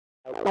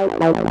All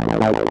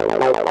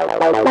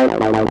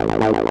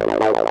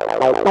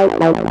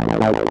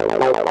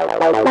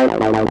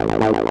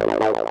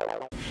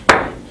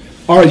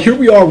right, here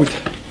we are with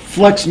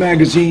Flex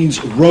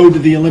Magazine's Road to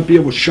the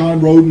Olympia with Shawn,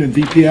 Rhoden, and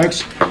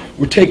VPX.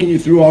 We're taking you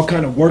through all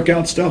kind of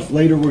workout stuff.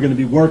 Later we're going to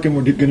be working.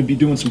 We're going to be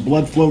doing some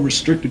blood flow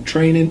restricted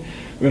training.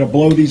 We're going to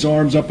blow these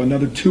arms up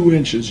another 2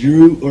 inches.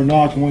 You are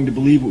not going to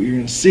believe what you're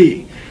going to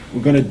see.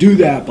 We're going to do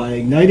that by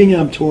igniting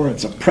mTOR and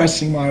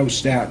suppressing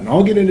myostatin.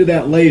 I'll get into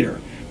that later.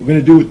 We're going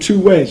to do it 2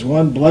 ways.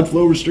 1, blood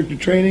flow restricted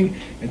training,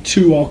 and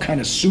 2, all kind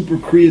of super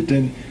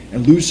creatine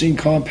and leucine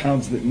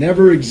compounds that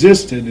never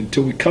existed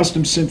until we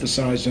custom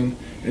synthesized them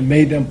and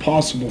made them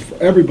possible for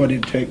everybody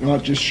to take,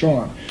 not just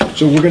Shawn.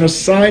 So we're going to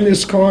sign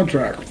this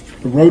contract,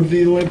 the Road to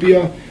the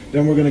Olympia.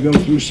 Then we're going to go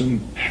through some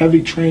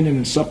heavy training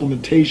and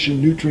supplementation,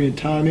 nutrient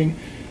timing,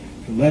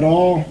 and let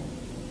all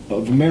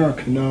of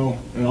America know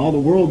and all the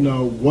world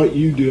know what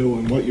you do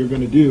and what you're going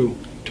to do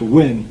to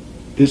win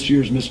this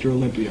year's Mr.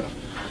 Olympia.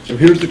 So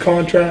here's the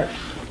contract.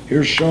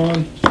 Here's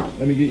Shawn.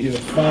 Let me get you the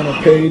final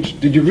page.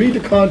 Did you read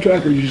the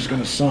contract, or are you just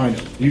going to sign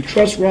it? You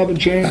trust Robin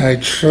Chang? I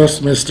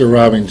trust Mr.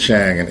 Robin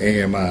Chang and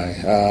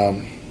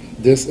AMI.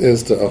 This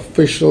is the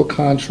official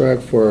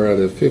contract for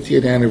the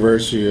 50th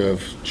anniversary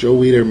of Joe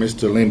Weider,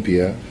 Mr.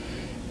 Olympia.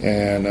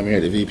 And I'm here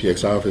at the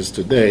VPX office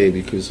today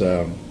because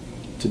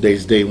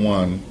today's day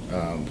 1,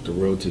 the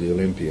Road to the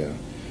Olympia.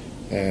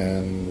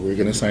 And we're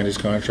going to sign this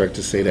contract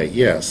to say that,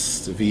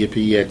 yes, the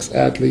VPX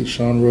athlete,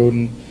 Shawn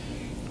Rhoden,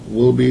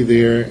 will be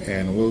there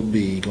and will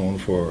be going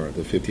for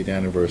the 50th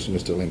anniversary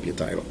Mr. Olympia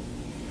title.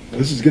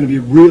 This is going to be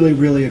really,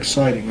 really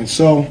exciting. And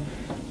so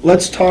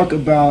let's talk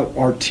about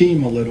our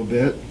team a little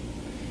bit.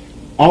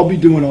 I'll be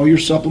doing all your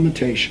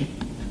supplementation.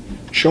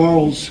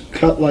 Charles,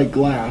 cut like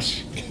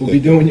glass, will be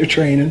doing your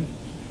training.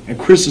 And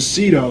Chris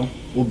Aceto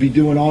will be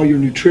doing all your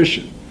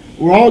nutrition.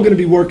 We're all going to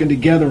be working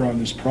together on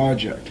this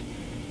project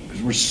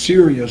because we're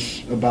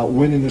serious about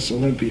winning this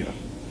Olympia.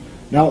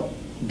 Now,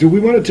 do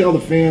we want to tell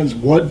the fans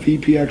what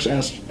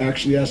VPX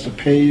actually has to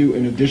pay you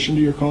in addition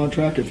to your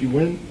contract if you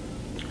win?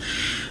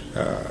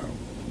 No.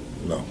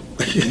 No,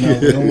 we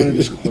don't want to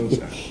disclose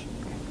that.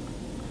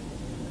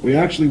 We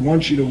actually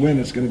want you to win.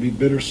 It's going to be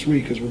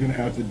bittersweet because we're going to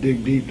have to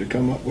dig deep to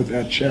come up with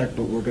that check,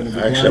 but we're going to be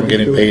Actually, I'm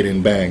getting paid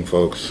in bang,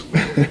 folks.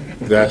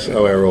 That's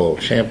how I roll.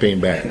 Champagne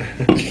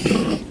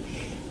bang.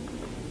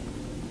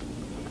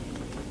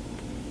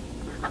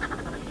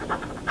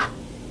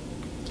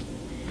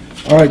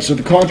 All right, so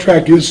the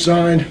contract is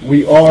signed.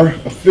 We are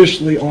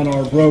officially on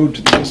our road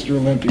to the Mr.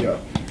 Olympia.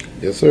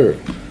 Yes, sir.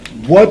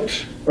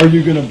 What are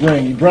you going to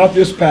bring? You brought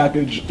this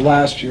package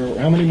last year.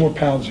 How many more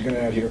pounds are you going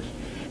to add here?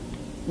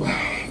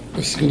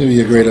 It's going to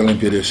be a great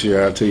Olympia this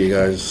year. I'll tell you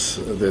guys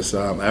this.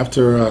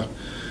 After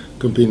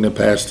competing the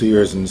past 2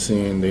 years and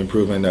seeing the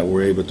improvement that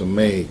we're able to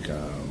make,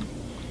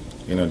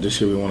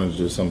 this year we wanted to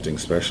do something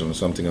special and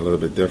something a little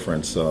bit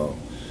different. So,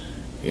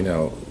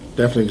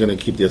 definitely going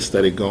to keep the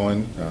aesthetic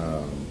going.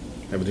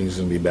 Everything's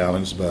going to be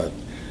balanced, but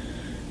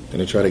going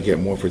to try to get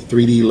more for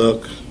 3D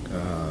look,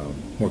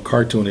 more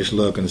cartoonish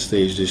look on the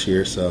stage this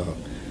year. So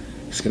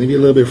it's going to be a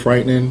little bit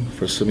frightening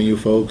for some of you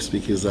folks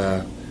because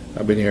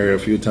I've been here a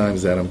few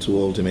times that I'm too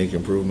old to make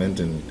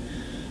improvement, and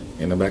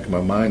in the back of my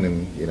mind,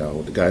 and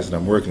with the guys that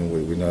I'm working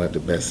with, we know that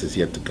the best is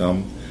yet to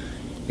come.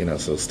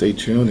 So stay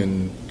tuned,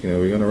 and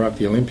we're going to rock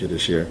the Olympia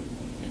this year.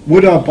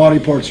 What body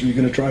parts are you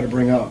going to try to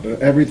bring up?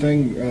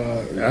 Everything?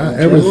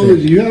 Everything.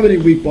 Do you have any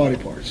weak body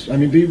parts? I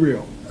mean, be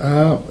real.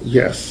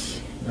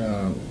 Yes.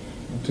 I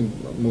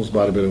think most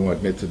bodybuilders won't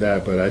admit to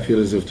that, but I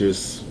feel as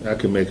if I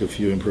could make a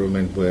few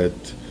improvements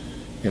with,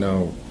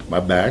 my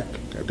back.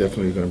 I'm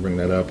definitely going to bring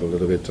that up a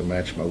little bit to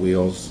match my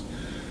wheels,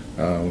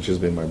 which has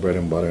been my bread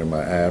and butter and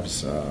my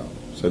abs. So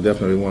I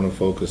definitely want to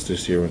focus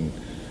this year on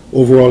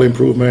overall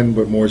improvement,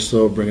 but more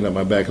so bringing up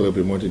my back a little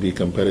bit more to be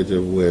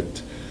competitive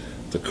with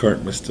the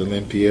current Mr.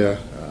 Olympia,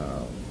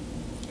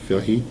 Phil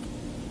Heath.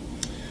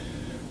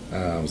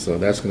 So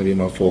that's going to be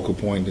my focal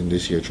point in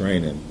this year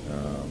training,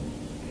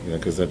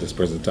 because at this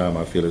present time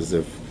I feel as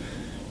if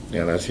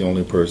that's the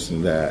only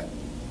person that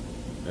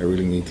I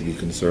really need to be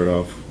concerned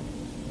of.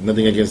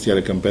 Nothing against the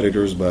other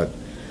competitors, but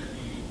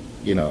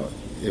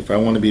if I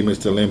want to be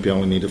Mr. Olympia, I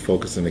only need to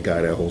focus on the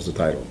guy that holds the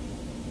title,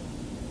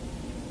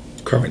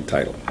 current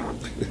title.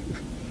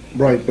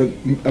 Right,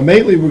 but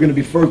mainly we're going to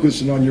be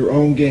focusing on your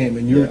own game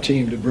and your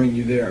team to bring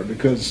you there,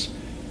 because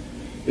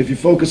if you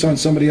focus on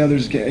somebody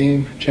else's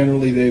game,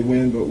 generally they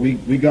win, but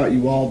we got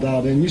you all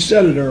dialed in. You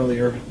said it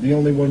earlier, the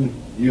only one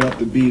you have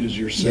to beat is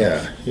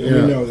yourself. Yeah,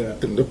 we know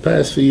that. The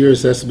past few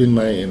years, that's been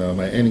my,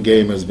 my end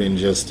game has been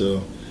just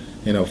to,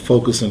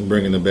 focus on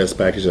bringing the best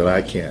package that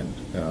I can.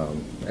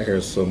 I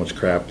hear so much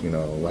crap,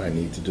 what I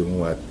need to do and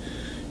what,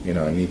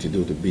 I need to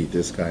do to beat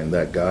this guy and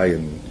that guy,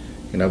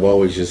 and I've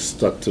always just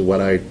stuck to what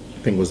I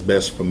think was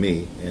best for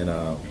me. And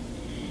I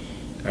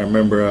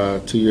remember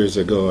 2 years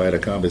ago, I had a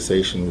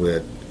conversane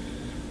with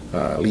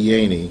Lee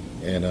Haney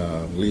and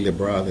Lee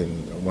LeBron,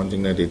 and one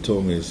thing that they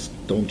told me is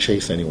don't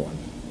chase anyone.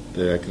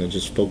 That I can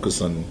just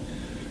focus on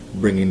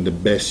bringing the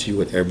best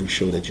you at every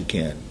show that you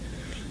can.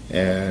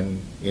 And,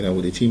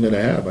 with the team that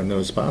I have, I know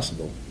it's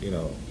possible.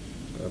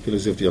 I feel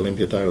as if the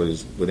Olympia title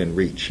is within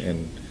reach,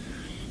 and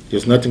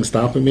there's nothing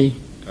stopping me.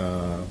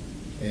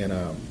 And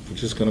we're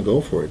just going to go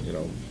for it.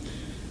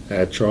 I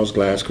had Charles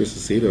Glass, Chris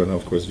Aceto, and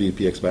of course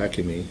VPX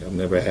backing me. I've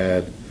never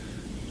had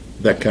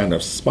that kind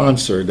of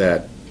sponsor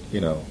that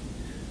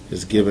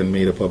has given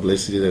me the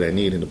publicity that I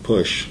need and the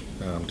push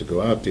to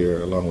go out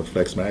there, along with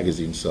Flex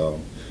Magazine. So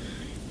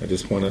at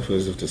this point, I feel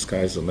as if the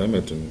sky's the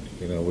limit, and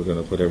we're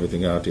going to put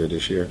everything out there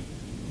this year.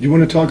 You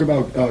want to talk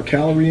about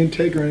calorie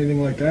intake or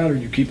anything like that? Are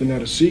you keeping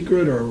that a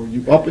secret, or are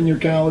you upping your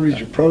calories,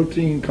 your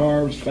protein,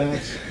 carbs,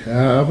 fats?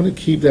 I'm going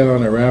to keep that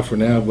on the wrap for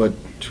now, but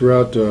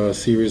throughout the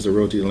series, the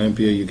Road to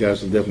Olympia, you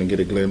guys will definitely get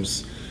a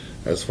glimpse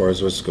as far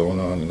as what's going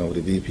on,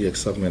 with the VPX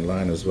supplement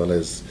line, as well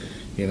as,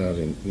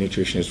 the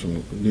nutrition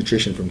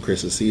from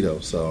Chris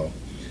Aceto. So,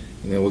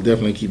 we'll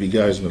definitely keep you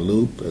guys in the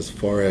loop as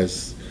far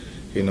as,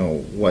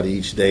 what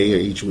each day or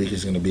each week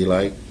is going to be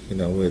like,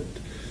 with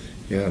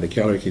the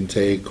calorie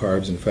intake,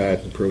 carbs and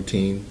fat and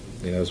protein,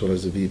 as well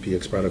as the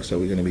VPX products that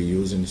we're going to be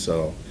using.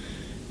 So,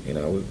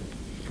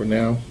 for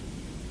now,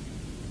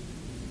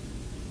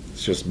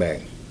 it's just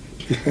bang.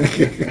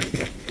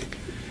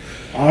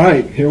 All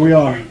right, here we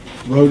are.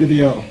 Road to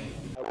the O.